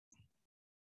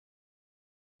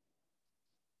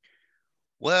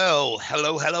Well,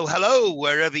 hello, hello, hello,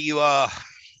 wherever you are.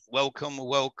 Welcome,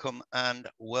 welcome, and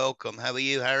welcome. How are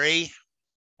you, Harry?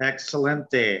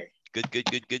 Excelente.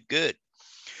 Good.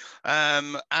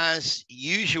 As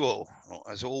usual,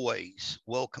 or as always,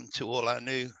 welcome to all our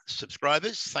new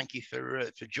subscribers. Thank you for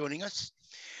joining us.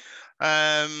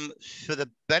 For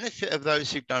the benefit of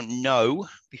those who don't know,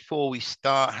 before we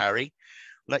start, Harry,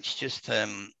 let's just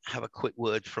have a quick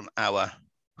word from our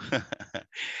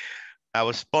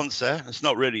our sponsor. It's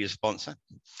not really a sponsor.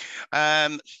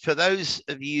 For those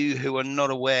of you who are not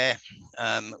aware,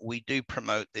 we do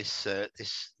promote this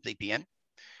VPN.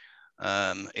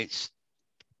 It's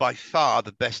by far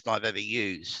the best I've ever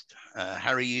used.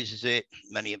 Harry uses it.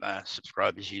 Many of our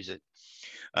subscribers use it.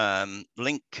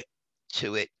 Link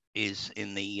to it is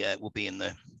in the will be in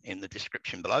the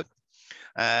description below.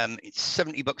 It's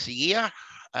 $70 a year.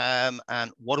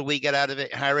 And what do we get out of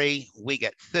it, Harry? We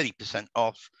get 30%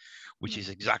 off, which is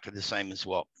exactly the same as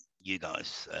what you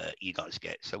guys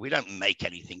get. So we don't make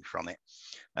anything from it.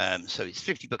 So it's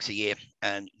 $50 a year,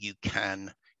 and you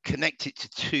can connect it to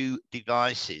 2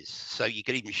 devices. So you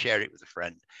could even share it with a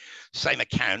friend. Same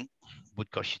account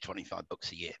would cost you $25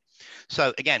 a year.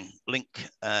 So again, link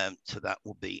to that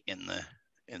will be in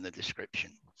the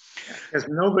description. Because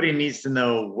nobody needs to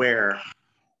know where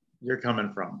you're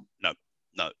coming from. No.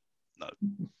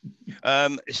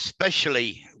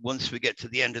 Especially once we get to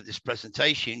the end of this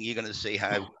presentation, you're going to see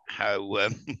how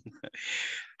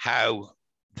how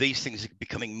these things are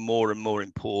becoming more and more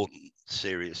important.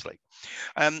 Seriously.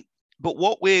 But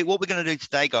what we're going to do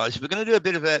today, guys, we're going to do a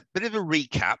bit of a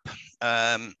recap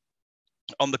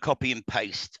on the copy and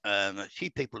paste. A few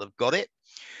people have got it.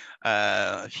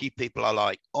 A few people are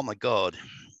like, oh my god,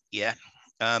 yeah.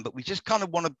 But we just kind of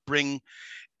want to bring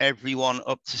everyone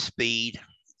up to speed,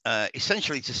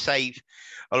 essentially to save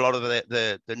a lot of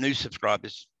the new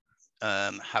subscribers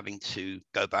having to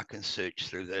go back and search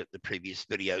through the previous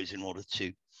videos in order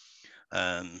to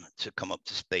come up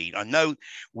to speed. I know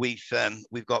we've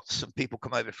got some people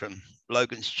come over from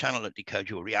Logan's channel at ToaD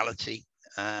Your Reality,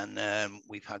 and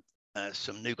we've had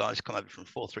some new guys come over from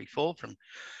 434 from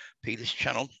Peter's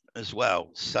channel as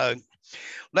well. So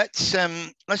let's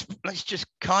just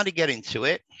kind of get into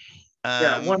it.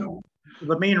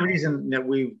 The main reason that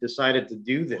we've decided to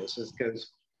do this is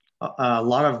because a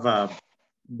lot of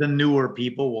the newer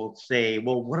people will say,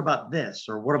 well, what about this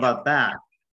or what about that?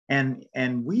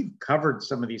 And we've covered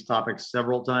some of these topics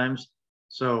several times.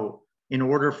 So in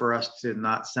order for us to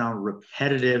not sound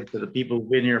repetitive to the people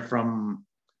who've been here from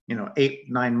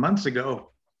 8-9 months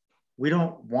ago, we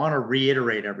don't want to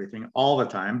reiterate everything all the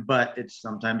time, but it's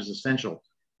sometimes essential.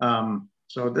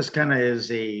 So this kind of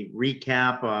is a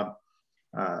recap,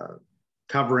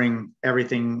 covering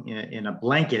everything in a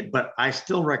blanket, but I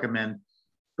still recommend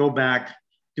go back,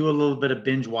 do a little bit of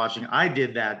binge watching. I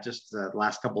did that just the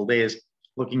last couple of days,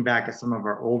 looking back at some of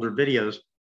our older videos.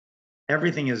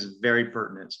 Everything is very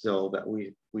pertinent still that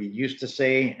we used to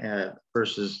say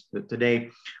versus today.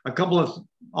 A couple of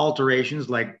alterations,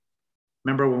 like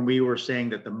remember when we were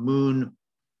saying that the moon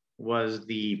was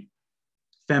the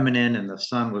feminine and the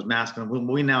sun was masculine?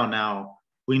 We know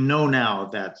now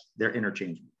that they're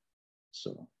interchangeable.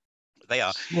 So they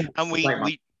are, and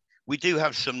we do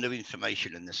have some new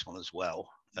information in this one as well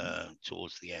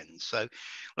towards the end. So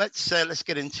let's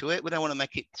get into it. We don't want to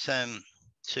make it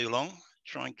too long.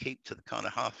 Try and keep to the kind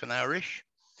of half an hour-ish.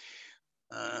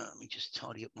 Let me just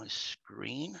tidy up my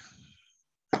screen.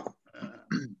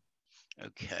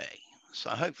 Okay, so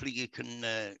hopefully you can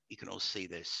all see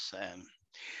this.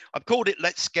 I've called it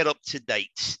 "Let's Get Up to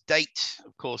Date." Date,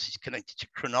 of course, is connected to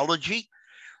chronology,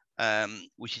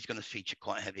 which is going to feature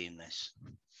quite heavy in this.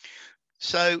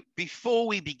 So before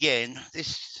we begin,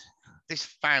 this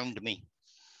found me.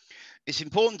 It's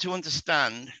important to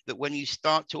understand that when you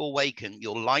start to awaken,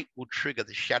 your light will trigger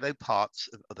the shadow parts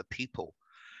of other people.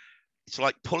 It's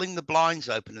like pulling the blinds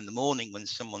open in the morning when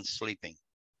someone's sleeping.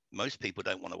 Most people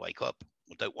don't want to wake up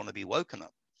or don't want to be woken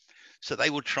up. So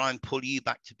they will try and pull you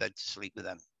back to bed to sleep with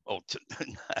them.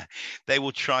 They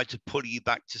will try to pull you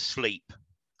back to sleep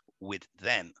with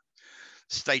them.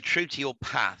 Stay true to your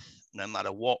path, no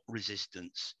matter what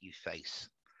resistance you face.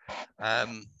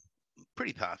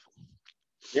 Pretty powerful.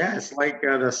 Yeah, it's like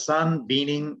the sun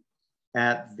beating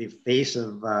at the face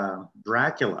of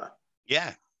Dracula.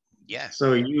 Yeah.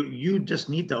 So you just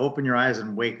need to open your eyes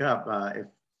and wake up.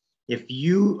 If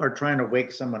you are trying to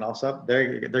wake someone else up,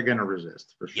 they're going to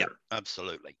resist for sure. Yeah,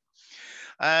 absolutely.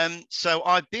 So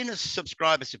I've been a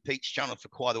subscriber to Pete's channel for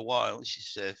quite a while. This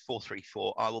is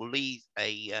 434. I will leave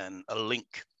a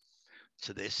link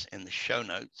to this in the show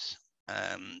notes.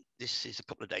 This is a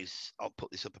couple of days. I'll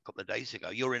put this up a couple of days ago.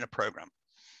 You're in a program.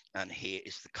 and here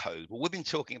is the code. Well, we've been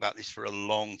talking about this for a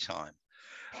long time.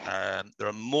 There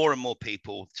are more and more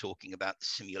people talking about the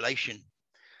simulation,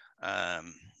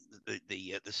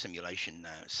 the simulation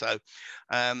now. So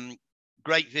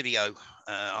great video.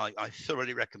 I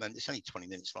thoroughly recommend. It's only 20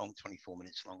 minutes long, 24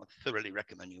 minutes long. I thoroughly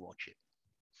recommend you watch it.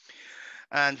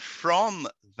 And from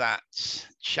that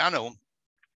channel,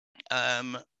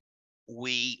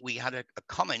 we had a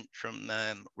comment from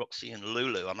Roxy and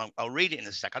Lulu, and I'll read it in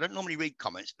a sec. I don't normally read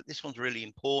comments, but this one's really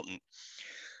important.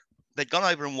 They'd gone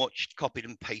over and watched copy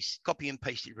and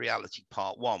pasted reality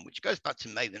part 1, which goes back to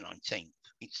May the 19th.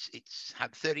 It's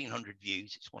had 1,300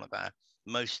 views. It's one of our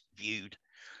most viewed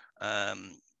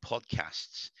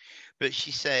podcasts. But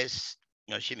she says,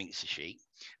 assuming it's a she,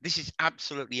 this is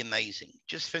absolutely amazing.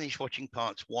 Just finished watching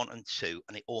parts 1 and 2,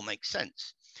 and it all makes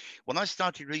sense. When I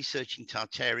started researching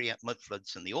Tartaria,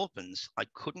 mudfloods, and the orphans, I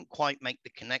couldn't quite make the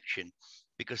connection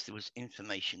because there was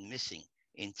information missing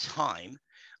in time,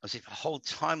 as if a whole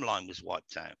timeline was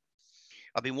wiped out.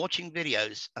 I've been watching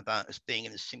videos about us being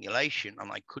in a simulation,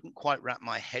 and I couldn't quite wrap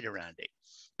my head around it.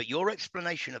 But your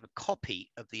explanation of a copy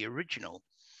of the original,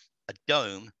 a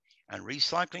dome, and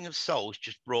recycling of souls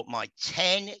just brought my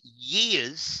 10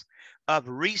 years of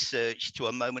research to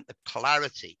a moment of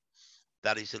clarity.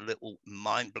 That is a little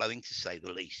mind-blowing, to say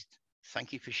the least.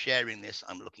 Thank you for sharing this.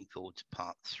 I'm looking forward to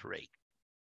part 3.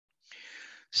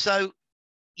 So,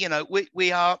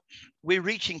 we're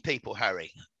reaching people,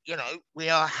 Harry. We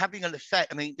are having an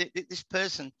effect. I mean, this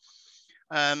person,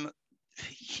 they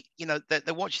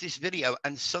watch this video,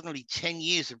 and suddenly 10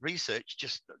 years of research,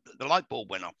 just the light bulb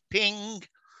went off. Ping.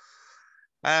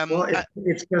 Well,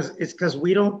 it's because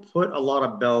we don't put a lot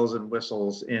of bells and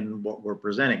whistles in what we're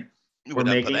presenting. We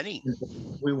don't put any.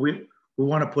 We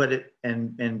want to put it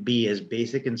and be as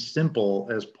basic and simple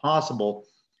as possible,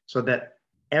 so that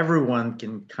everyone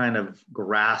can kind of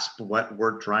grasp what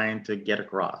we're trying to get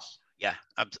across. Yeah,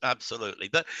 absolutely.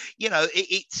 But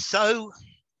it's so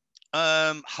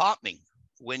heartening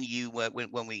when you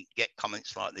when we get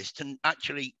comments like this, to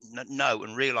actually know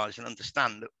and realize and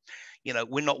understand that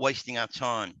we're not wasting our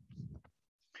time.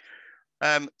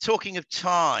 Talking of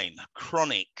time,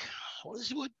 chronic. What does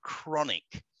the word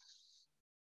chronic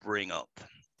bring up?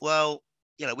 Well,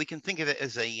 we can think of it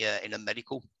as in a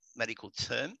medical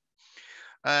term,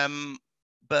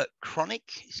 but chronic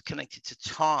is connected to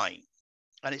time.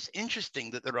 And it's interesting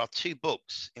that there are 2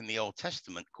 books in the Old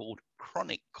Testament called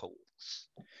Chronicles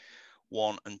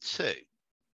 1 and 2,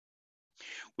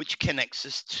 which connects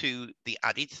us to the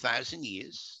added 1,000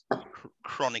 years,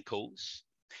 Chronicles.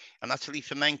 And Natalie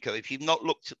Fomenko, if you've not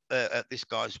looked at this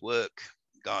guy's work,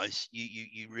 guys,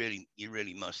 you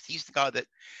really must. He's the guy that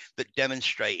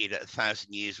demonstrated that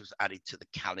 1,000 years was added to the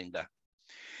calendar.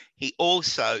 He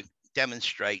also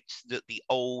demonstrates that the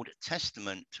Old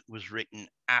Testament was written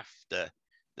after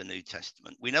the New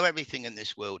Testament. We know everything in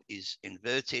this world is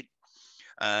inverted,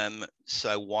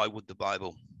 so why would the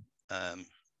Bible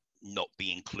not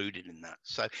be included in that?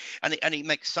 So, and it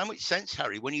makes so much sense,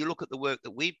 Harry, when you look at the work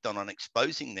that we've done on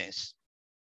exposing this,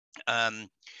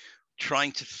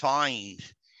 trying to find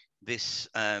this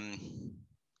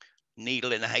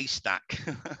needle in a haystack.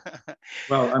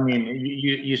 Well, I mean,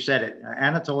 you said it.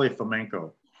 Anatoly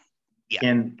Fomenko, yeah,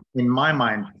 in my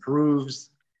mind, proves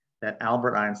that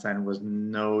Albert Einstein was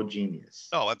no genius.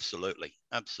 Oh, absolutely.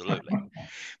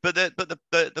 But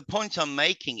the point I'm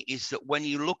making is that when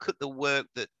you look at the work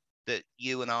that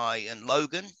you and I and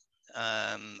Logan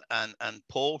and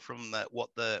Paul from what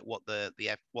the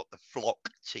Flock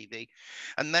TV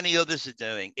and many others are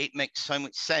doing, it makes so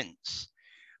much sense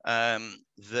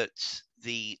that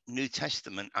the New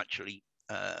Testament actually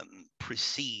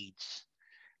precedes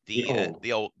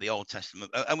the Old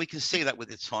Testament, and we can see that with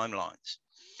the timelines.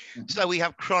 So we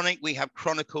have chronic, we have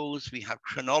chronicles, we have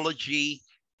chronology,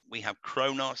 we have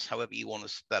chronos, however you want to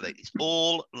spell it. It's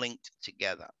all linked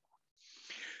together.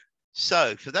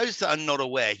 So for those that are not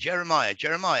aware, Jeremiah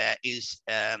is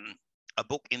a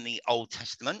book in the Old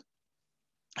Testament.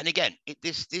 And again,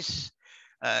 this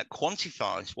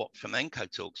quantifies what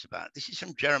Fomenko talks about. This is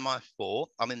from Jeremiah 4.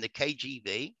 I'm in the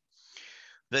KJV.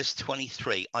 Verse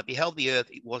 23, I beheld the earth,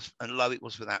 it was, and lo, it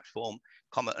was without form,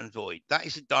 comma, and void. That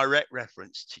is a direct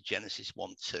reference to Genesis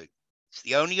 1:2. It's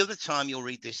the only other time you'll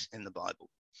read this in the Bible.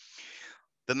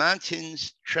 The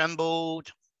mountains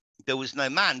trembled. There was no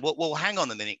man. Well, hang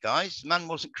on a minute, guys. Man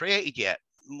wasn't created yet.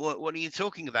 What are you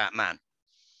talking about, man?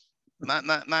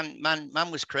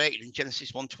 Man was created in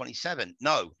Genesis 1:27.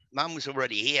 No, man was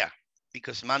already here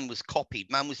because man was copied.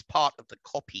 Man was part of the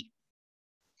copy.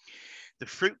 The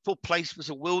fruitful place was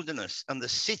a wilderness, and the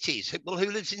cities. Well,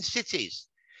 who lives in cities?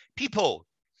 People.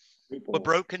 were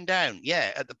broken down,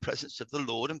 yeah, at the presence of the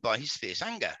Lord and by his fierce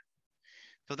anger.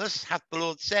 For thus hath the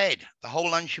Lord said, the whole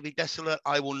land shall be desolate,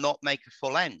 I will not make a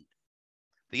full end.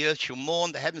 The earth shall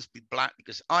mourn, the heavens be black,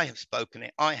 because I have spoken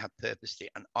it, I have purposed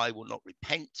it, and I will not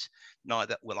repent,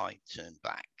 neither will I turn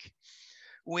back.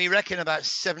 We reckon about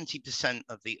 70%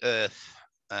 of the earth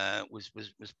was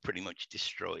pretty much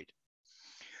destroyed.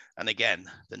 And again,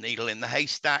 the needle in the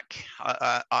haystack.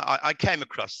 I came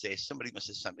across this. Somebody must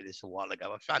have sent me this a while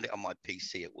ago. I found it on my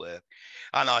PC at work,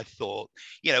 and I thought,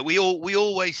 you know, we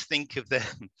always think of the,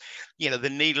 you know, the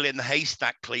needle in the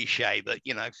haystack cliche, but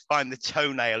you know, find the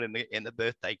toenail in the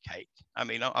birthday cake. I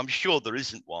mean, I'm sure there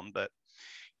isn't one, but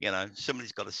you know,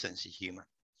 somebody's got a sense of humor.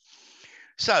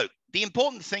 So the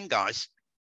important thing, guys,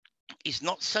 is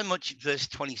not so much verse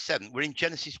 27. We're in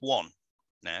Genesis 1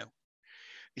 now.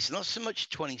 It's not so much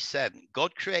 27.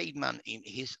 God created man in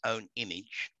his own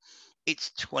image.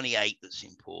 It's 28 that's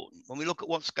important. When we look at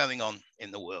what's going on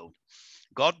in the world,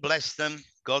 God blessed them.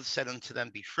 God said unto them,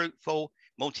 be fruitful,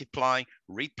 multiply,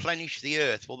 replenish the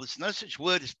earth. Well, there's no such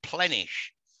word as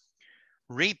plenish.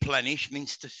 Replenish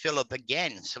means to fill up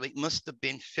again. So it must have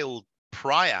been filled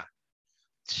prior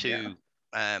to,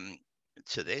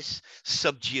 to this.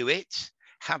 Subdue it,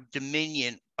 have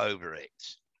dominion over it.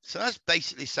 So that's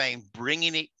basically saying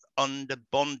bringing it under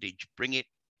bondage, bring it,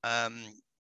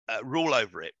 rule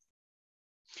over it.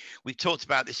 We've talked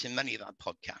about this in many of our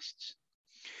podcasts.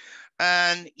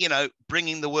 And, you know,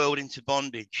 bringing the world into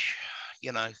bondage,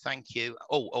 you know, thank you.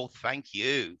 Oh, thank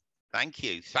you. Thank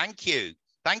you. Thank you.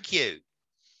 Thank you.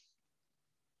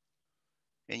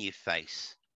 In your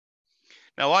face.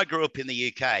 Now, I grew up in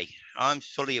the UK. I'm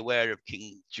fully aware of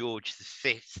King George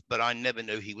V, but I never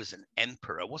knew he was an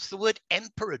emperor. What's the word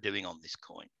emperor doing on this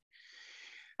coin?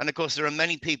 And of course, there are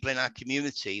many people in our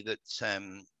community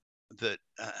that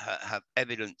have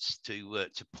evidence to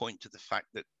point to the fact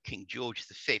that King George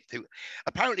V, who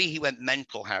apparently he went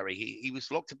mental, Harry. He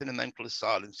was locked up in a mental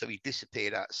asylum, so he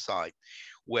disappeared outside.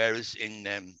 Whereas in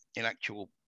actual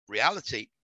reality,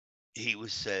 he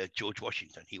was George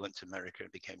Washington. He went to America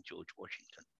and became George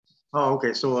Washington. Oh,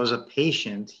 okay. So as a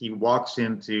patient, he walks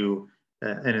into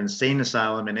an insane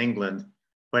asylum in England,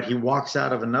 but he walks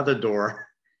out of another door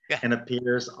and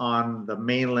appears on the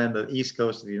mainland, the East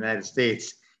Coast of the United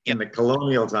States in the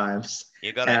colonial times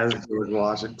as George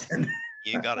Washington.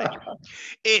 You got it.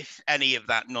 If any of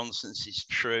that nonsense is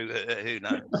true, who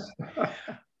knows?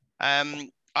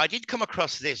 I did come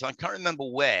across this. I can't remember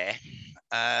where.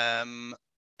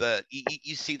 But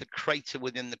you see the crater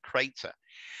within the crater.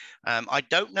 I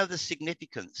don't know the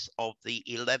significance of the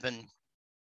 11.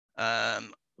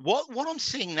 What I'm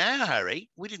seeing now, Harry,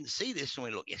 we didn't see this when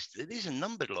we looked yesterday. These are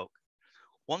numbered, look.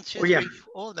 1, 2, 3,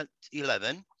 4, that's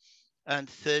 11 and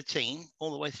 13,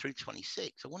 all the way through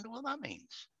 26. I wonder what that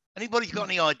means. Anybody's got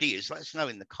any ideas? Let us know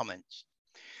in the comments.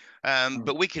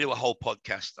 But we could do a whole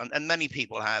podcast, and many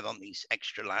people have, on these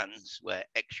extra lands where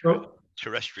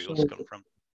extraterrestrials come from.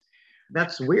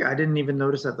 That's weird. I didn't even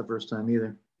notice that the first time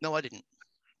either. No, I didn't.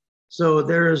 So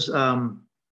there's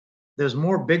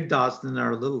more big dots than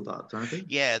there are little dots, aren't there?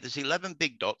 Yeah, there's 11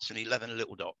 big dots and 11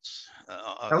 little dots.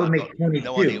 That would make 22.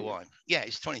 No idea why. Yeah,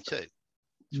 it's 22.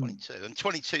 22. And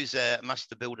 22 is a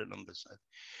master builder number. So.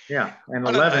 Yeah, and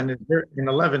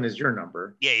 11 is your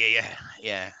number.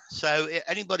 Yeah. So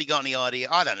anybody got any idea?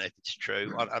 I don't know if it's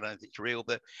true. I don't know if it's real,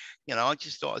 but you know, I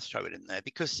just thought I'd throw it in there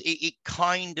because it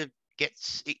kind of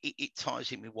gets it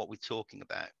ties in with what we're talking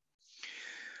about.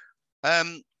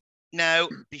 Now,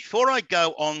 before I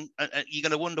go on, you're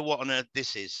going to wonder what on earth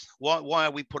this is. Why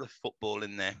have we put a football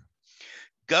in there?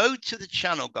 Go to the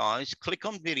channel, guys. Click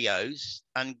on videos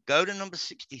and go to number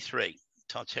 63,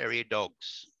 Tartaria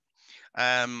Dogs,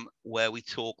 where we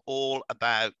talk all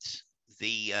about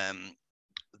the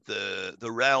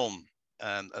realm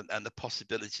and the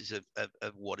possibilities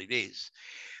of what it is.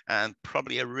 And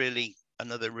probably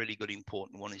another really good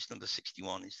important one is number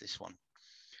 61. Is this one?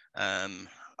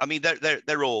 I mean,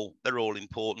 they're all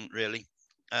important, really.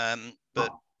 But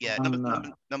yeah,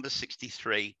 number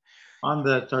 63. On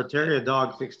the Tartaria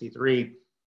Dog 63,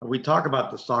 we talk about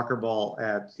the soccer ball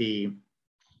at the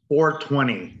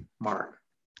 420 mark.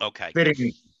 Okay.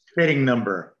 Fitting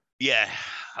number. Yeah.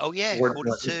 Oh yeah,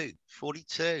 42.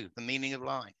 42. The meaning of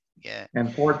life. Yeah.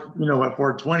 And you know what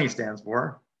 420 stands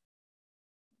for?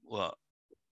 What?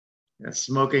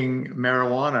 Smoking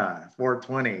marijuana.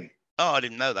 420. Oh, I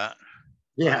didn't know that.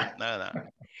 Yeah. I didn't know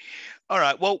that. All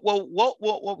right. Well,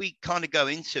 what we kind of go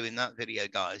into in that video,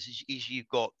 guys, is you've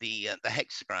got the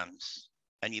hexagrams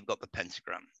and you've got the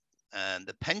pentagram, and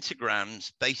the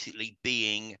pentagrams basically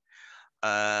being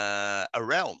a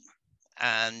realm,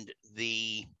 and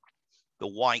the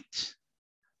white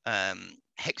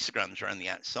hexagrams around the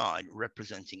outside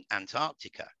representing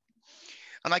Antarctica.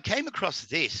 And I came across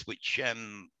this, which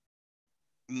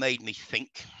made me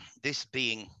think, this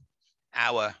being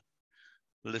our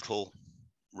little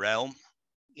realm,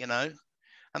 you know.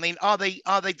 I mean, are they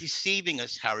deceiving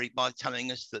us, Harry, by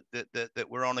telling us that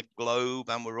we're on a globe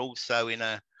and we're also in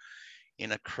a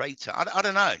crater? I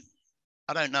don't know.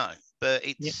 I don't know, but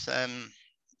it's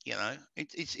you know,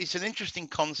 it's an interesting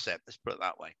concept. Let's put it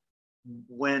that way.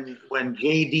 When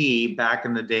JD back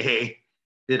in the day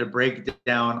did a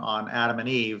breakdown on Adam and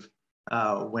Eve,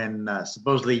 when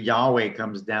supposedly Yahweh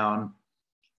comes down,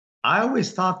 I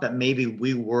always thought that maybe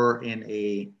we were in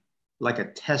a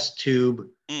test tube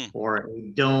or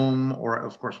a dome, or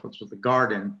of course what's with the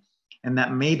garden, and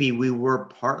that maybe we were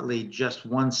partly just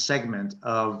one segment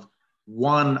of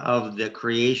one of the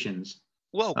creations.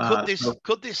 Well,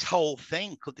 could this whole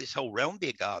realm be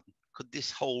a garden? Could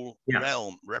this whole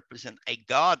realm represent a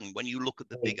garden when you look at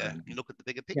the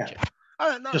bigger picture? Yeah. I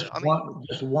don't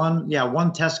know.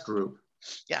 One test group.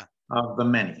 Yeah. Of the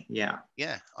many. Yeah.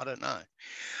 Yeah, I don't know.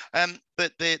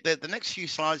 But the next few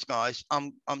slides, guys,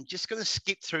 I'm just going to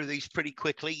skip through these pretty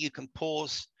quickly. You can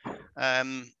pause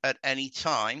at any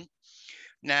time.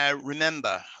 Now,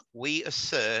 remember, we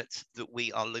assert that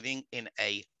we are living in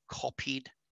a copied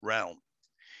realm.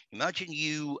 Imagine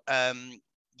you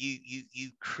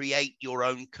create your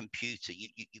own computer.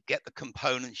 You get the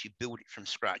components, you build it from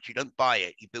scratch. You don't buy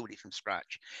it, you build it from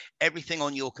scratch. Everything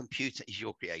on your computer is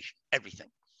your creation, everything.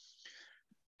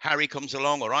 Harry comes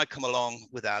along, or I come along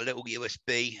with our little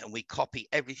USB, and we copy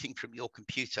everything from your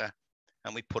computer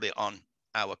and we put it on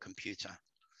our computer.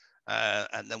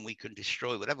 And then we can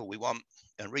destroy whatever we want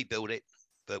and rebuild it,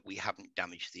 but we haven't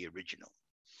damaged the original.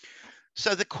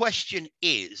 So the question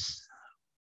is,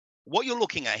 what you're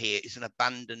looking at here is an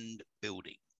abandoned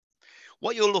building.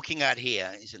 What you're looking at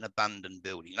here is an abandoned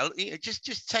building. Now,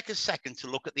 just take a second to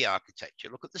look at the architecture,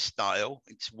 look at the style.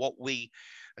 It's what we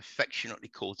affectionately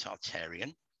call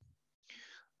Tartarian.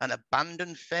 An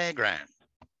abandoned fairground.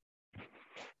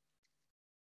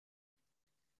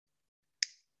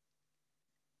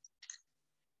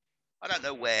 I don't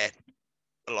know where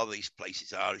a lot of these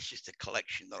places are. It's just a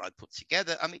collection that I put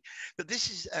together. I mean, but this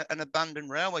is an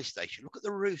abandoned railway station. Look at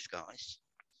the roof, guys.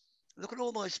 Look at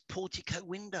all those portico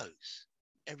windows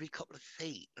every couple of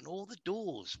feet, and all the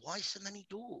doors. Why so many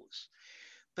doors?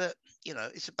 But, you know,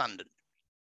 it's abandoned.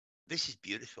 This is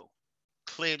beautiful.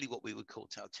 Clearly what we would call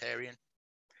Tartarian.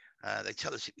 They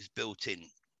tell us it was built in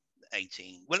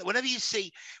 18. Well, whenever you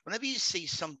see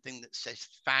something that says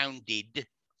founded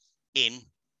in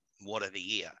whatever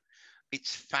year,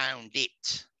 it's found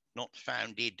it, not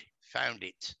founded, found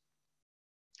it.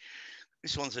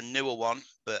 This one's a newer one,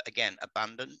 but again,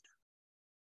 abandoned.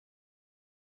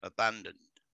 Abandoned.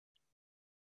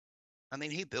 I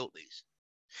mean, who built these?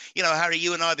 You know, Harry,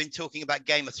 you and I have been talking about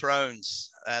Game of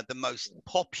Thrones, the most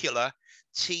popular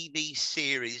TV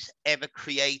series ever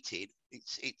created.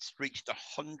 It's reached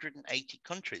 180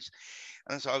 countries.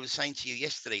 And as I was saying to you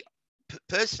yesterday,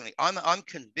 personally, I'm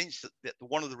convinced that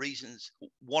one of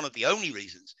the only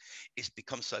reasons it's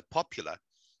become so popular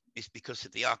is because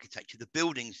of the architecture, the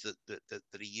buildings that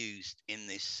are used in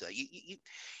this. You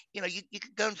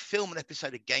could go and film an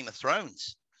episode of Game of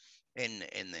Thrones in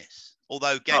this.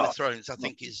 Although Game of Thrones, I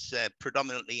think, is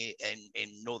predominantly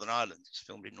in Northern Ireland. It's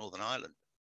filmed in Northern Ireland.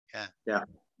 Yeah. Yeah.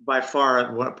 By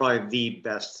far, probably the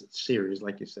best series,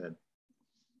 like you said.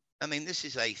 I mean, this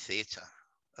is a theatre,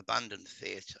 abandoned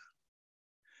theatre.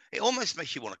 It almost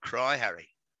makes you want to cry, Harry.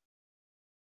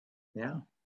 Yeah.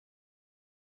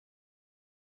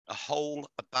 A whole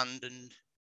abandoned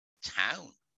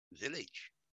town, village.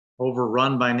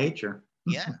 Overrun by nature.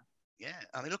 Yeah. Yeah.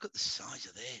 I mean, look at the size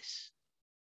of this.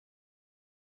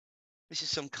 This is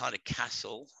some kind of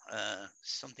castle,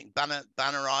 something, Banner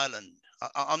Island.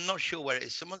 I'm not sure where it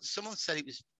is. Someone said it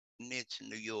was near to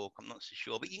New York. I'm not so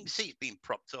sure, but you can see it's being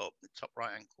propped up in the top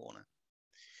right-hand corner.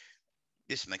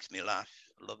 This makes me laugh.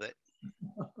 I love it.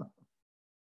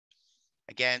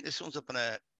 Again, this one's up on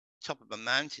a top of a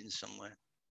mountain somewhere.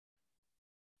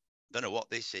 Don't know what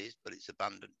this is, but it's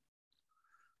abandoned.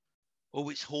 Oh,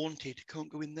 it's haunted.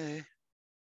 Can't go in there.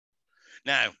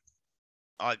 Now,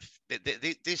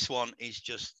 this one is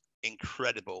just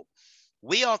incredible.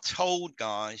 We are told,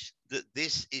 guys, that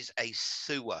this is a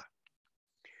sewer.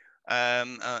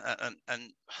 And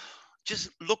just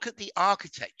look at the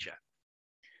architecture.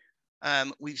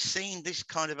 We've seen this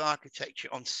kind of architecture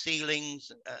on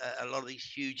ceilings, a lot of these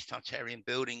huge Tartarian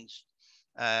buildings,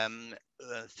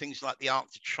 things like the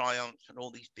Arc de Triomphe and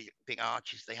all these big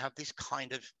arches. They have this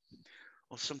kind of,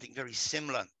 or something very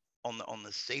similar on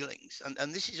the ceilings,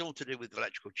 and this is all to do with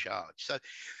electrical charge. So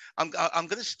I'm going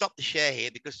to stop the share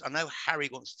here because I know Harry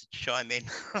wants to chime in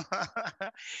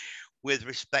with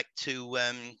respect to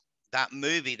that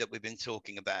movie that we've been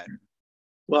talking about.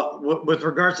 Well, with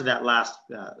regards to that last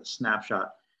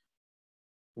snapshot,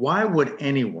 why would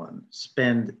anyone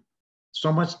spend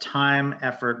so much time,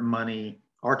 effort, money,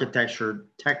 architecture,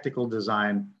 technical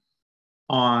design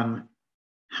on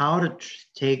how to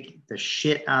take the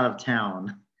shit out of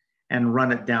town and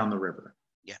run it down the river?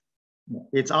 Yeah,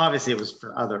 it's obviously it was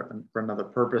for another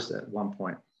purpose at one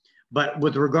point. But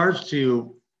with regards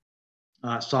to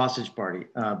Sausage Party,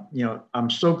 I'm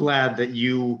so glad that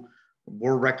you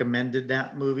were recommended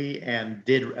that movie and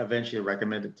did eventually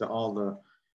recommend it to all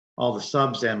the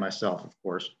subs and myself, of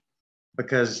course,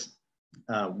 because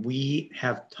we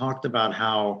have talked about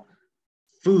how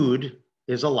food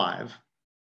is alive.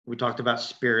 We talked about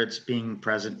spirits being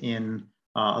present in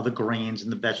the grains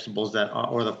and the vegetables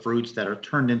or the fruits that are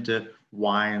turned into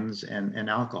wines and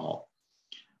alcohol.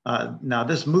 Now,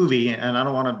 this movie, and I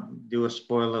don't want to do a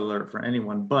spoiler alert for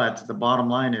anyone, but the bottom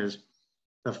line is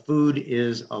the food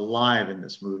is alive in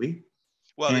this movie.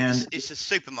 Well, and it's a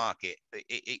supermarket.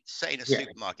 It's set in a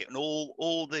supermarket, and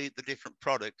all the different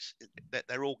products,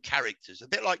 they're all characters, a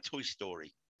bit like Toy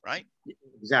Story, right?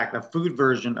 Exactly, a food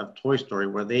version of Toy Story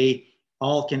where they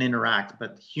all can interact,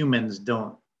 but humans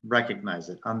don't recognize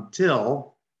it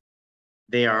until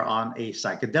they are on a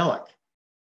psychedelic.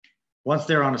 Once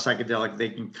they're on a psychedelic, they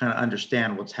can kind of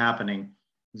understand what's happening.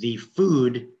 The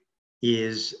food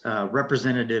is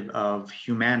representative of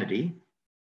humanity,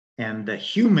 and the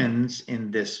humans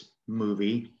in this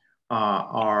movie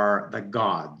are the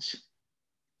gods.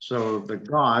 So the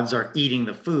gods are eating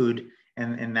the food,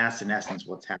 and that's in essence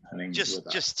what's happening.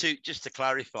 Just to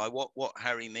clarify, what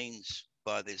Harry means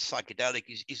by this psychedelic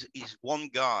is one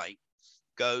guy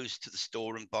goes to the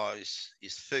store and buys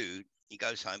his food. He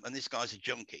goes home, and this guy's a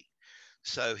junkie,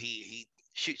 so he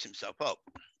shoots himself up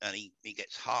and he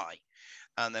gets high,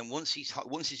 and then once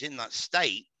he's in that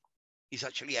state, he's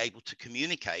actually able to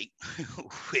communicate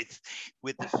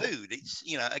with the food. It's,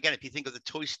 again, if you think of the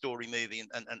Toy Story movie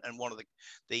and one of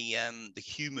the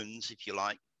humans, if you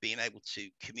like, being able to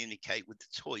communicate with the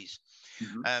toys.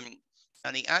 Mm-hmm.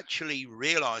 And he actually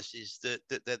realizes that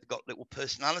they've got little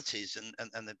personalities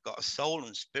and they've got a soul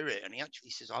and spirit. And he actually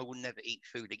says, I will never eat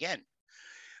food again.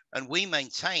 And we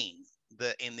maintain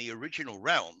that in the original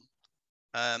realm,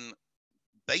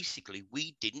 basically,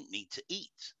 we didn't need to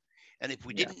eat. And if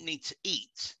we didn't need to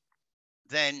eat,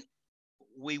 then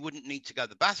we wouldn't need to go to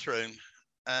the bathroom.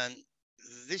 And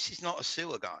this is not a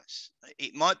sewer, guys.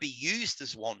 It might be used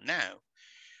as one now,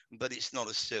 but it's not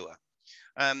a sewer.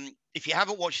 If you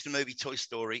haven't watched the movie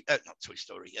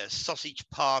Sausage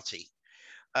Party,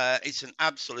 it's an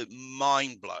absolute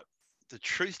mind blow. The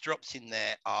truth drops in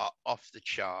there are off the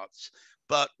charts.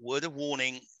 But word of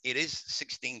warning, it is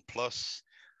 16 plus.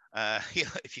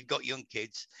 If you've got young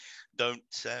kids, don't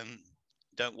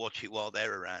watch it while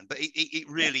they're around. But it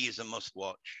really is a must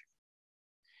watch.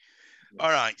 All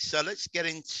right, so let's get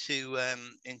into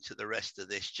the rest of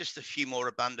this. Just a few more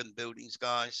abandoned buildings,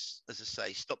 guys. As I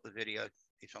say, stop the video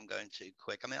if I'm going too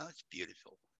quick. I mean, it's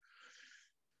beautiful,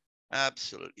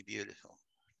 absolutely beautiful.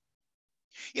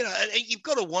 You've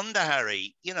got to wonder,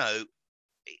 Harry.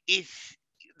 If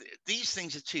these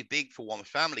things are too big for one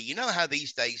family. You know how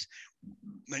these days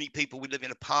many people we live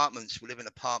in apartments, we live in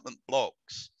apartment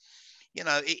blocks.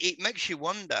 It makes you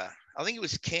wonder. I think it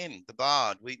was Kim, the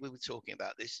Bard, we were talking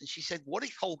about this, and she said, what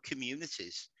if whole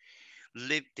communities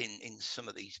lived in some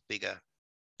of these bigger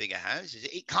houses?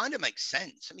 It kind of makes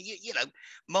sense. I mean,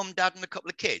 mom, dad, and a couple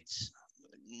of kids.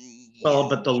 Well,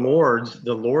 but the lords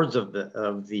of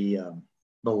the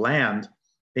land,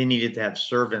 they needed to have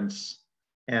servants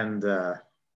and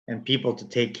people to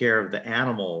take care of the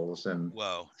animals and.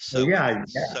 Well, so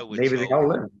maybe they all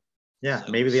live. Yeah,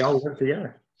 maybe they all live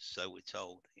together. So we're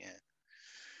told,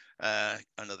 yeah.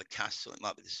 Another castle, it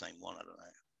might be the same one, I don't know.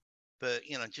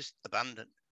 But, just abandoned,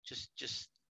 just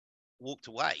walked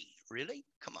away. Really?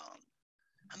 Come on.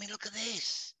 I mean, look at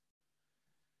this.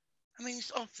 I mean,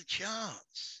 it's off the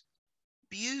charts.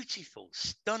 Beautiful,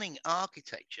 stunning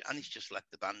architecture. And it's just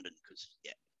left abandoned because,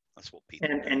 that's what people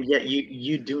do. And yet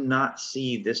you do not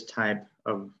see this type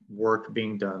of work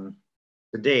being done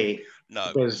today.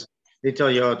 No. Because they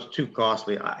tell you, oh, it's too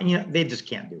costly. They just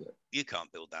can't do it. You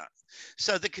can't build that.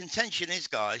 So the contention is,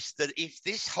 guys, that if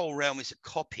this whole realm is a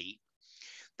copy,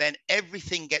 then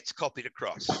everything gets copied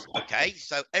across. Okay,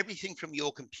 so everything from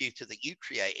your computer that you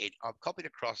created, I've copied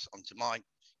across onto my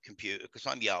computer because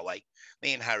I'm Yahweh.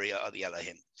 Me and Harry are the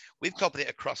Elohim. We've copied it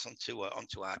across onto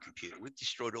our computer. We've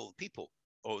destroyed all the people.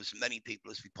 or as many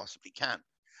people as we possibly can.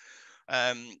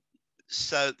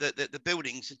 So the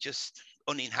buildings are just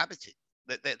uninhabited.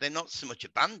 They're not so much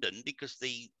abandoned because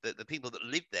the people that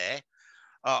live there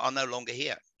are no longer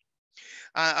here.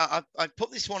 I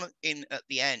put this one in at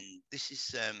the end. This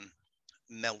is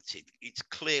melted. It's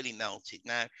clearly melted.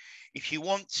 Now, if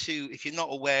you're not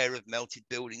aware of melted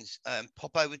buildings,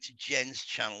 pop over to Jen's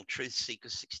channel, Truth Seeker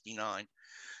 69.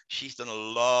 She's done a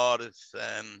lot of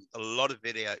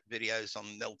videos on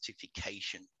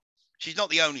meltification. She's not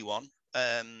the only one.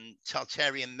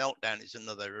 Tartarian Meltdown is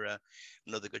another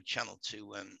good channel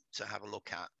to have a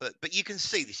look at. But you can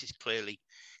see this is clearly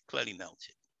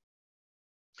melted.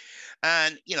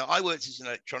 And I worked as an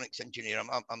electronics engineer.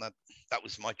 That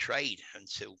was my trade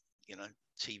until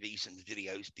TVs and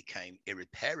videos became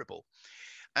irreparable.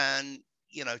 And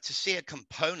to see a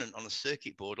component on a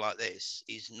circuit board like this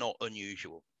is not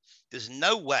unusual. There's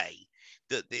no way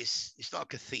that it's not a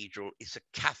cathedral, it's a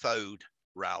cathode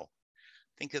rail.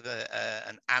 Think of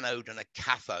an anode and a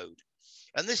cathode.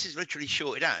 And this is literally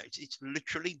shorted out. It's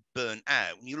literally burnt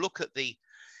out. When you look at the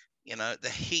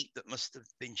heat that must have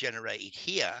been generated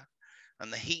here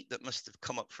and the heat that must have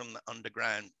come up from the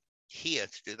underground here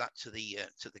to do that to the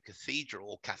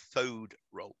cathedral or cathode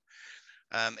roll.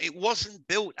 It wasn't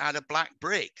built out of black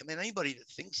brick. I mean, anybody that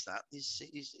thinks that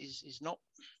is not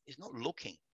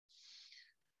looking.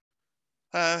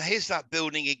 Here's that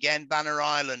building again, Banner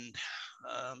Island.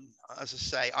 As I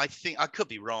say, I think I could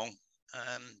be wrong,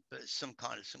 but it's some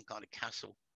kind of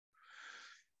castle.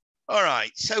 All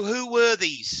right. So who were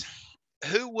these?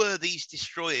 Who were these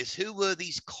destroyers? Who were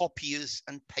these copiers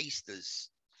and pasters?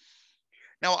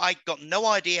 Now, I got no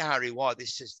idea, Harry, why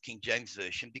this says King James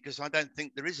Version, because I don't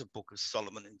think there is a Book of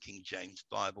Solomon in King James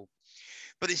Bible.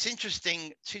 But it's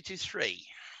interesting, 223.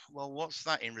 Well, what's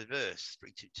that in reverse?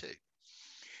 322.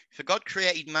 For God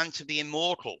created man to be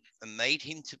immortal and made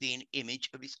him to be an image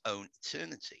of his own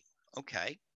eternity.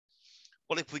 Okay.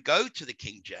 Well, if we go to the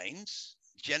King James,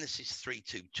 Genesis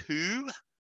 3:22,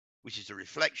 which is a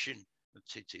reflection of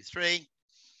 2:23,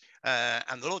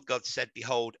 and the Lord God said,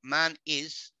 behold, man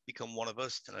is become one of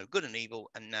us to know good and evil,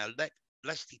 and now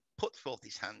lest he put forth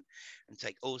his hand and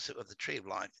take also of the tree of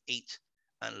life, eat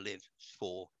and live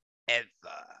forever.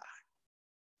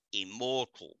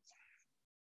 Immortal.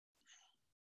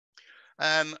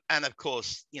 And of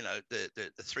course, the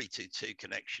 322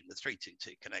 connection, the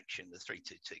 322 connection, the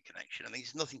 322 connection. I mean,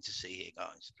 there's nothing to see here,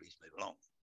 guys. Please move along.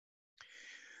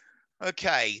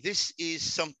 Okay, this is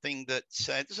something that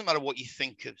it doesn't matter what you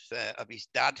think of his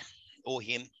dad or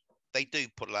him. They do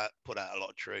put out a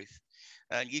lot of truth,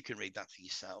 and you can read that for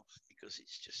yourself because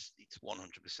it's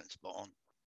 100% spot on.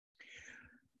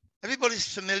 Everybody's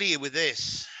familiar with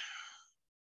this.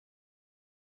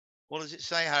 What does it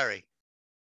say, Harry?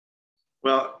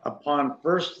 Well, upon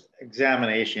first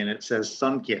examination, it says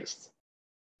sun-kissed.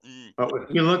 But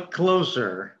if you look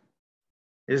closer,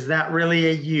 is that really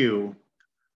a U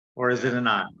or is it an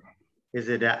I? Is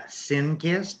it a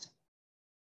sin-kissed?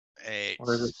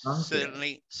 It's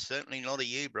certainly not a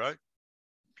U, bro.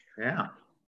 Yeah.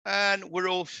 And we're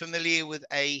all familiar with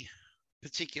a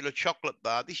particular chocolate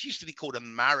bar. This used to be called a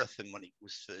marathon when it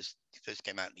was first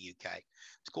came out in the UK.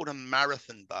 It's called a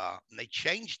marathon bar, and they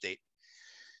changed it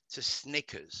to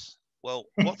Snickers. Well,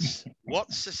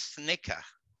 what's a Snicker?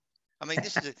 I mean,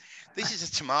 this is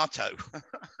a tomato.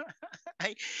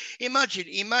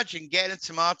 Imagine getting a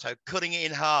tomato, cutting it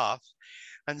in half,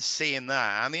 and seeing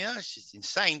that. I mean, that's just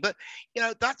insane. But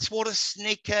that's what a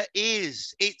Snicker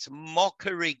is. It's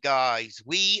mockery, guys.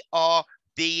 We are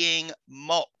being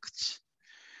mocked.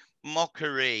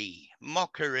 Mockery.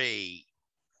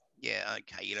 Yeah,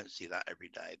 okay, you don't see that every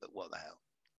day, but what the hell?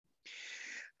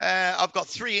 I've got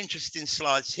 3 interesting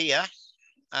slides here.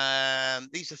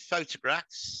 These are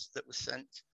photographs that were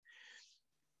sent.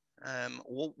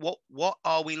 What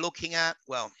are we looking at?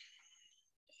 Well,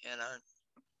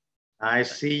 I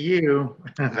see you.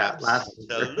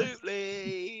 Absolutely.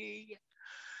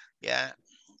 Yeah.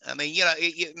 I mean, you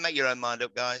make your own mind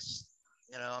up, guys.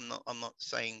 I'm not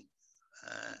saying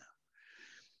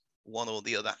one or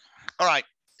the other. All right.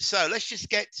 So let's just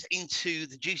get into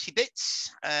the juicy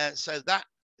bits. So that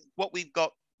what we've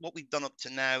done up to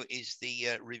now is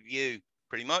the review,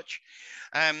 pretty much.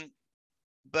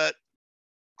 But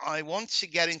I want to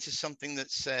get into something that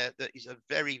is a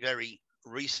very, very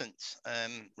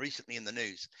recently in the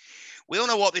news. We all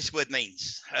know what this word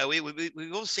means.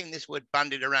 We've all seen this word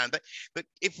bandied around, but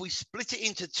if we split it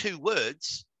into 2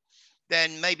 words,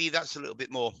 then maybe that's a little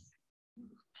bit more.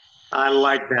 I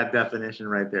like that definition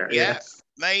right there. Yeah, yes.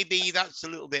 maybe that's a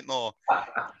little bit more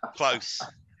close.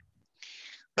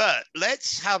 But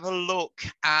let's have a look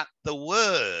at the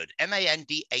word.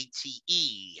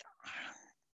 MANDATE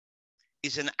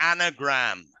is an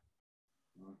anagram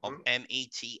of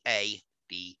METADNA.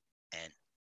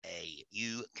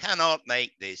 You cannot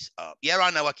make this up. Yeah,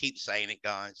 I know I keep saying it,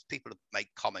 guys. People have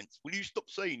made comments. Will you stop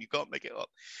saying you can't make it up?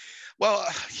 Well,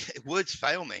 words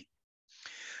fail me.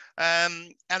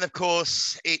 And of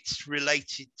course, it's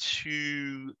related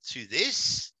to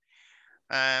this.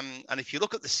 And if you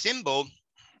look at the symbol,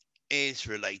 is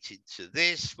related to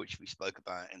this, which we spoke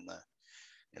about in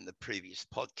the previous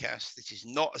podcast. This is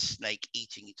not a snake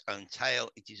eating its own tail.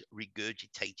 It is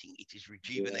regurgitating. It is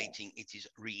rejuvenating. It is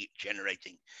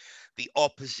regenerating. The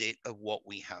opposite of what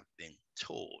we have been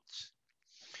taught.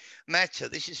 Meta,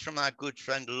 this is from our good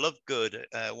friend Lovegood,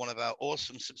 one of our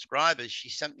awesome subscribers. She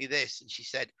sent me this and she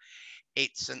said,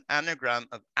 it's an anagram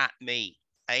of at me,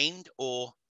 aimed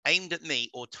at me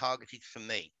or targeted for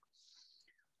me.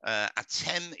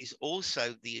 Atem is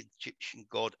also the Egyptian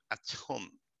god Atum.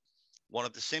 One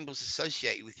of the symbols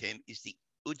associated with him is the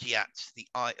Udiat, the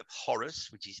eye of Horus,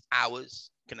 which is hours,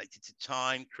 connected to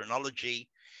time, chronology,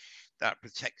 that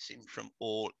protects him from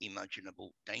all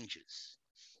imaginable dangers.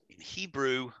 In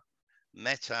Hebrew,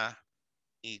 meta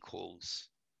equals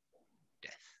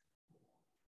death.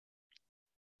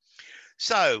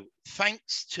 So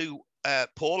thanks to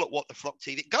Paul at What the Flock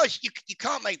TV. Guys, you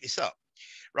can't make this up,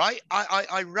 right?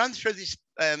 I ran through this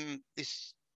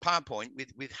this PowerPoint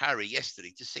with Harry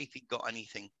yesterday to see if he'd got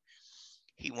anything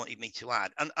he wanted me to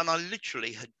add. And I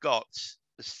literally had got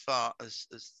as far as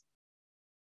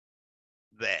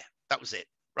there. That was it,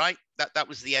 right? That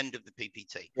was the end of the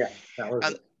PPT. Yeah, that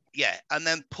was it. Yeah, and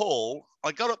then Paul,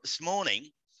 I got up this morning,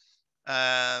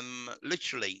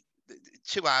 literally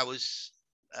 2 hours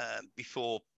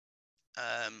before,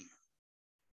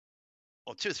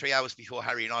 or 2 or 3 hours before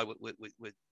Harry and I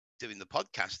were doing the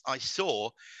podcast. I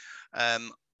saw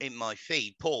in my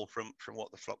feed Paul from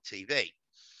What the Flock TV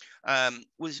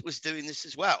was doing this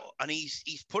as well, and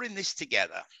he's putting this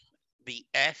together. The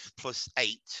F plus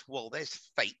 8. Well, there's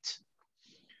fate.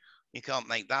 You can't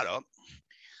make that up.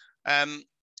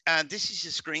 And this is a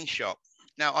screenshot.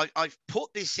 Now, I've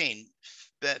put this in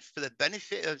for the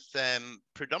benefit of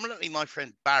predominantly my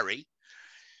friend Barry,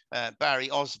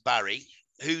 Oz Barry,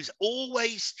 who's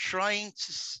always trying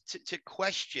to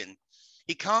question.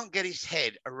 He can't get his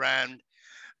head around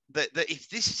that if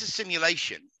this is a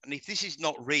simulation and if this is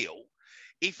not real,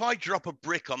 if I drop a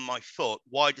brick on my foot,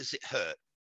 why does it hurt?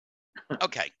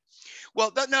 Okay.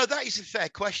 Well, that is a fair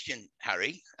question,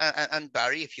 Harry and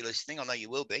Barry, if you're listening. I know you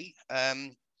will be.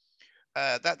 That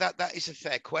is a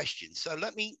fair question. So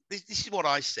this is what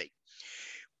I see.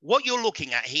 What you're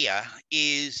looking at here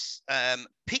is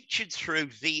pictured through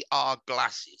VR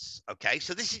glasses. Okay,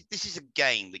 so this is a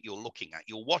game that you're looking at.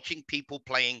 You're watching people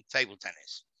playing table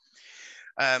tennis.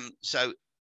 So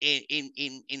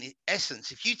in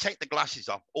essence, if you take the glasses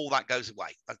off, all that goes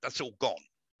away. That's all gone,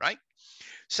 right?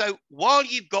 So while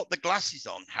you've got the glasses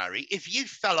on, Harry, if you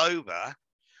fell over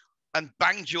and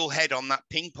banged your head on that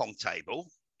ping pong table,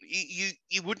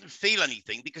 you wouldn't feel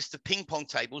anything because the ping pong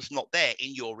table's not there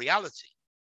in your reality.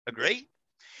 Agree?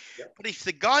 Yep. But if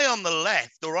the guy on the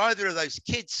left or either of those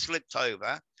kids slipped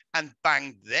over and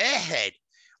banged their head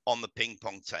on the ping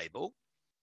pong table,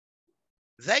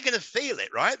 they're going to feel it,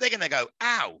 right? They're going to go,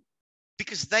 ow,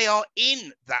 because they are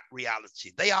in that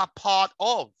reality. They are part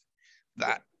of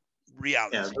that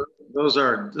reality. Yeah, those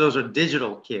are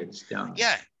digital kids down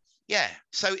there. Yeah.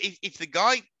 So if the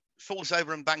guy falls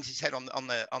over and bangs his head on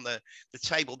the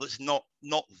table that's not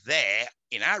there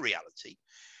in our reality,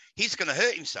 he's going to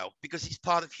hurt himself because it's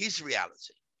part of his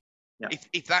reality. Yeah.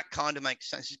 If that kind of makes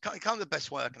sense, it's kind of the best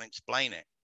way I can explain it.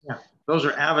 Yeah, those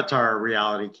are avatar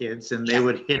reality kids, and they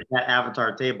would hit that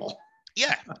avatar table.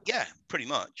 Yeah, pretty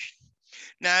much.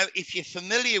 Now, if you're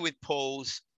familiar with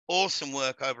Paul's awesome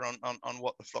work over on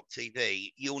What the Flock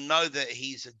TV, you'll know that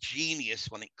he's a genius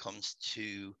when it comes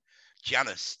to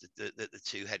Janus, the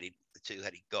two-headed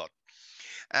god.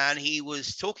 And he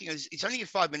was talking. It's only a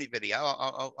 5-minute video.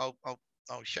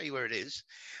 I'll show you where it is.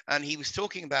 And he was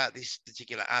talking about this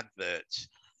particular advert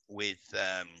with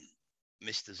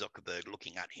Mr. Zuckerberg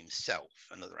looking at himself,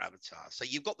 another avatar. So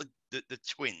you've got the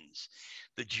twins,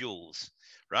 the jewels,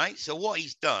 right? So what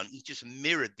he's done, he's just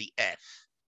mirrored the F,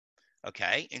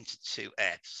 okay, into 2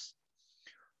 Fs.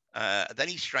 Then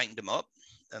he straightened them up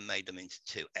and made them into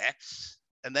 2 Fs.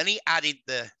 And then he added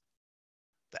the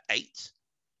 8.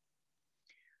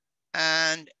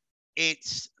 And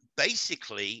it's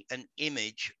basically an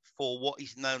image for what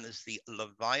is known as the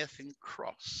Leviathan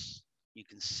cross. You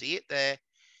can see it there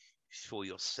for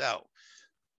yourself.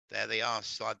 There they are,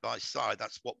 side by side.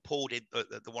 That's what Paul did,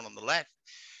 the one on the left,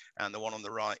 and the one on the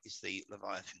right is the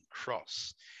Leviathan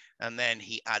cross. And then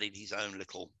he added his own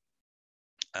little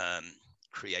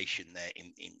creation there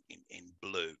in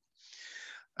blue.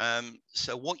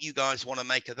 So what you guys want to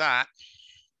make of that,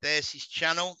 there's his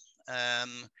channel.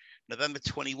 November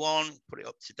 21, put it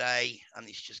up today, and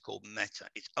it's just called Meta.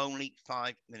 It's only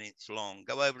 5 minutes long.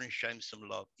 Go over and show him some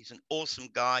love. He's an awesome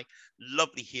guy,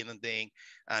 lovely human being,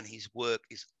 and his work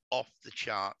is off the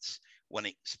charts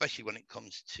especially when it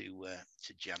comes to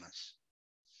Janus.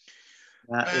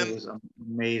 That is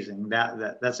amazing.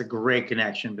 That's a great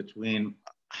connection between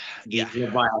the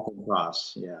Leviathan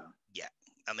cross. Yeah. Yeah.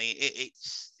 I mean,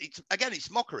 it's again,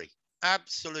 it's mockery,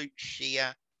 absolute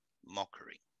sheer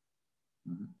mockery.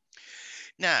 Mm-hmm.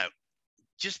 Now,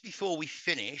 just before we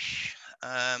finish,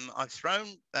 I've thrown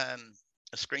a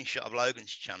screenshot of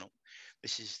Logan's channel.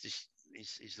 This is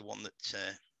the one that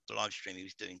the live stream he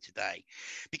was doing today,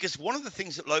 because one of the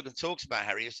things that Logan talks about,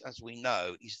 Harry, as we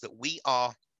know, is that we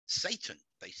are Satan,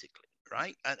 basically,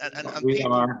 right? And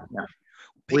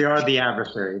we are the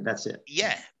adversary. That's it.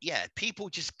 Yeah. People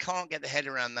just can't get their head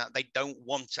around that. They don't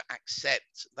want to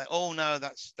accept that. Oh no,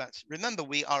 that's. Remember,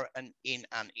 we are in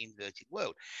an inverted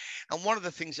world, and one of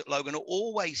the things that Logan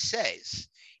always says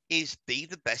is, "Be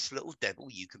the best little devil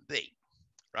you can be."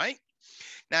 Right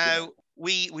now,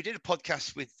 we did a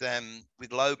podcast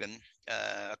with Logan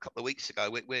a couple of weeks ago.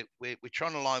 We're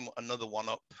trying to line another one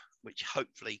up, which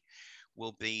hopefully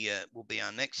will be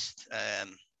our next.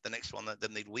 The next one, the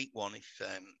midweek one,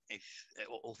 if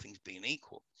all things being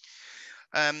equal.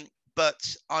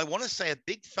 But I want to say a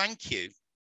big thank you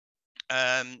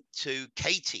to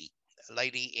Katie, a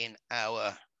lady in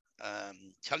our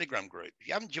Telegram group. If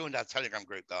you haven't joined our Telegram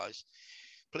group, guys,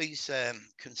 please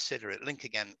consider it. Link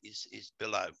again is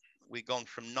below. We've gone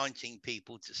from 19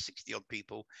 people to 60 odd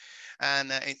people,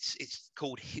 and it's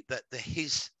called the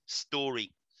His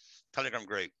Story Telegram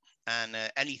group. And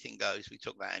anything goes. We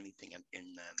talk about anything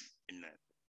in there.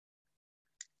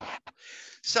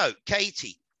 So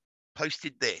Katie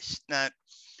posted this. Now,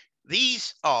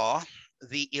 these are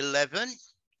the 11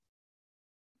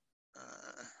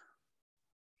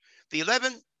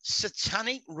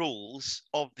 satanic rules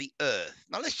of the earth.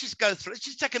 Now let's just go through. Let's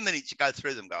just take a minute to go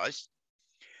through them, guys.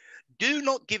 Do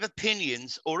not give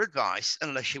opinions or advice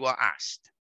unless you are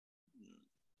asked.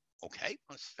 Okay,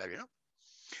 that's fair enough.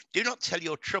 Do not tell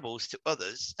your troubles to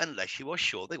others unless you are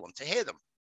sure they want to hear them.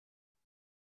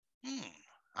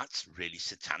 That's really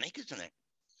satanic, isn't it?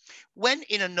 When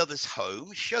in another's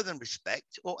home, show them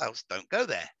respect or else don't go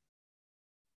there.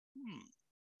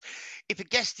 If a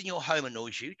guest in your home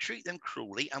annoys you, treat them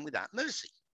cruelly and without mercy.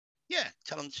 Yeah,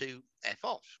 tell them to F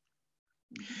off.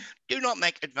 Do not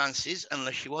make advances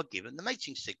unless you are given the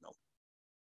mating signal.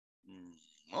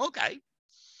 Okay.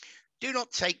 Do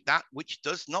not take that which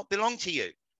does not belong to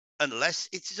you, unless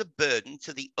it is a burden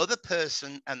to the other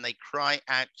person and they cry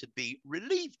out to be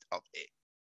relieved of it.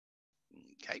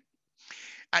 Okay.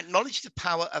 Acknowledge the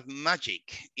power of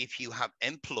magic if you have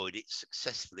employed it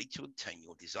successfully to obtain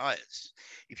your desires.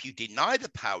 If you deny the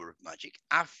power of magic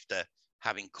after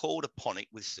having called upon it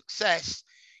with success,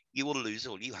 you will lose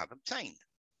all you have obtained.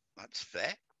 That's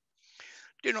fair.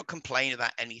 Do not complain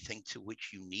about anything to which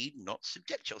you need not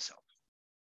subject yourself.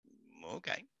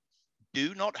 Okay.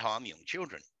 Do not harm young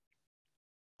children.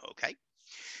 Okay.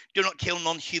 Do not kill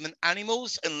non-human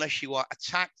animals unless you are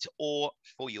attacked or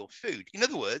for your food. In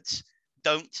other words,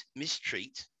 don't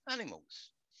mistreat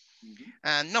animals.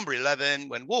 And number 11,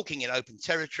 when walking in open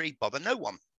territory, bother no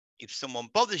one. If someone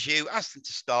bothers you, ask them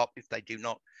to stop. If they do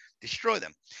not, destroy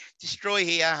them. Destroy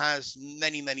here has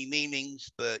many, many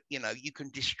meanings, but you know, you can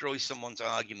destroy someone's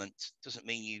argument. Doesn't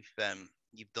mean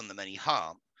you've done them any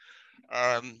harm.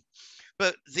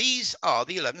 But these are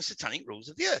the 11 satanic rules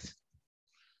of the earth.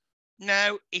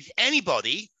 Now, if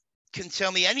anybody can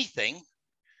tell me anything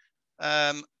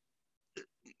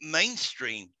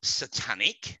mainstream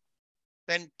satanic,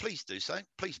 then please do so.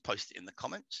 Please post it in the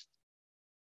comments.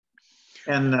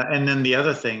 And then the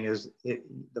other thing is,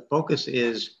 the focus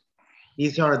is,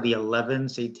 these are the 11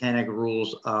 satanic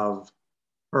rules of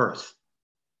Earth.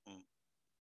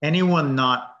 Anyone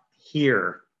not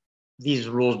here, these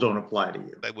rules don't apply to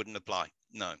you. They wouldn't apply,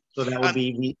 no. So that would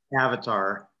be the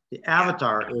avatar. The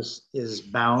avatar is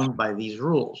bound by these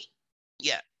rules.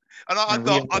 Yeah, and I've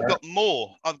got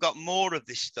more of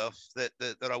this stuff that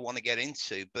I want to get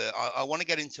into, but I want to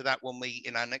get into that when we,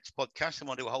 in our next podcast. I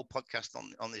want to do a whole podcast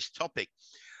on this topic.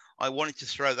 I wanted to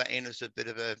throw that in as a bit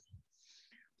of a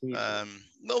well,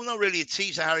 not really a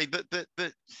teaser, Harry, but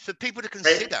for people to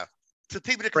consider. For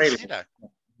people to consider.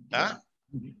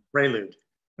 Prelude.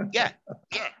 Yeah,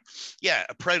 yeah,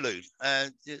 a prelude.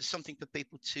 Something for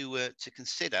people to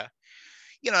consider.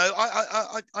 You know,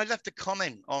 I left a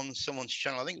comment on someone's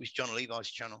channel. I think it was John Levi's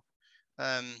channel,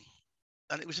 and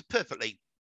it was a perfectly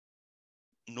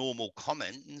normal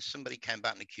comment, and somebody came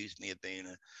back and accused me of being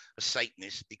a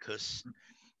Satanist because,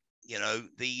 you know,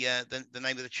 the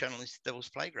name of the channel is Devil's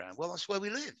Playground. Well, that's where we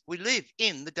live. We live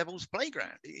in the Devil's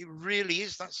Playground. It really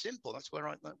is that simple. That's where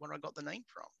I got the name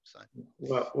from. So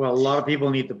Well, a lot of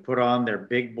people need to put on their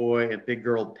big boy and big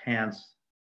girl pants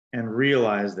and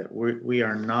realize that we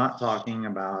are not talking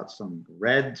about some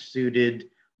red suited,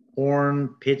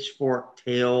 horn, pitchfork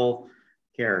tail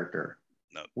character.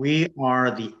 no. We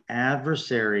are the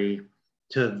adversary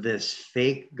to this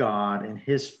fake god and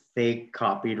his fake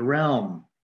copied realm.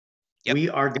 Yep. We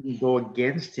are going to go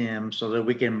against him so that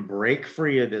we can break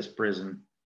free of this prison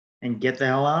and get the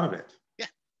hell out of it. Yeah,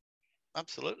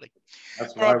 absolutely.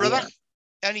 That's All why right, brother.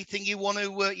 Anything you want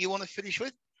to finish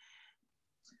with?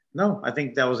 No, I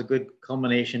think that was a good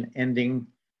culmination ending.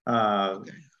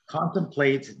 Okay.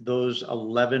 Contemplate those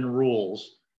 11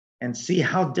 rules and see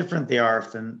how different they are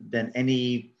than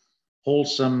any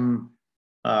wholesome,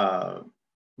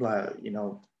 you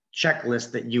know,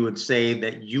 checklist that you would say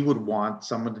that you would want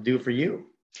someone to do for you.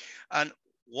 And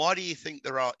why do you think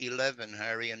there are 11,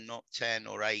 Harry, and not 10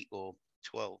 or 8 or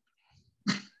 12?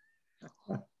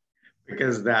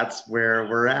 Because that's where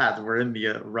we're at. We're in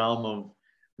the realm of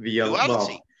the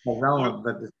Duality. well, the realm of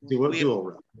the dual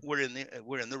realm. We're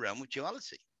in the realm of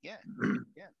duality. Yeah,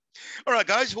 yeah. All right,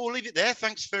 guys, we'll leave it there.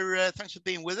 Thanks for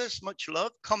being with us. Much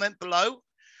love. Comment below.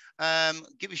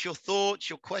 Give us your thoughts,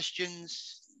 your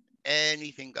questions.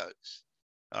 Anything goes.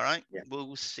 All right. Yeah.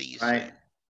 We'll see you All soon. right.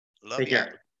 Love Take you.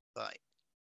 care. Bye.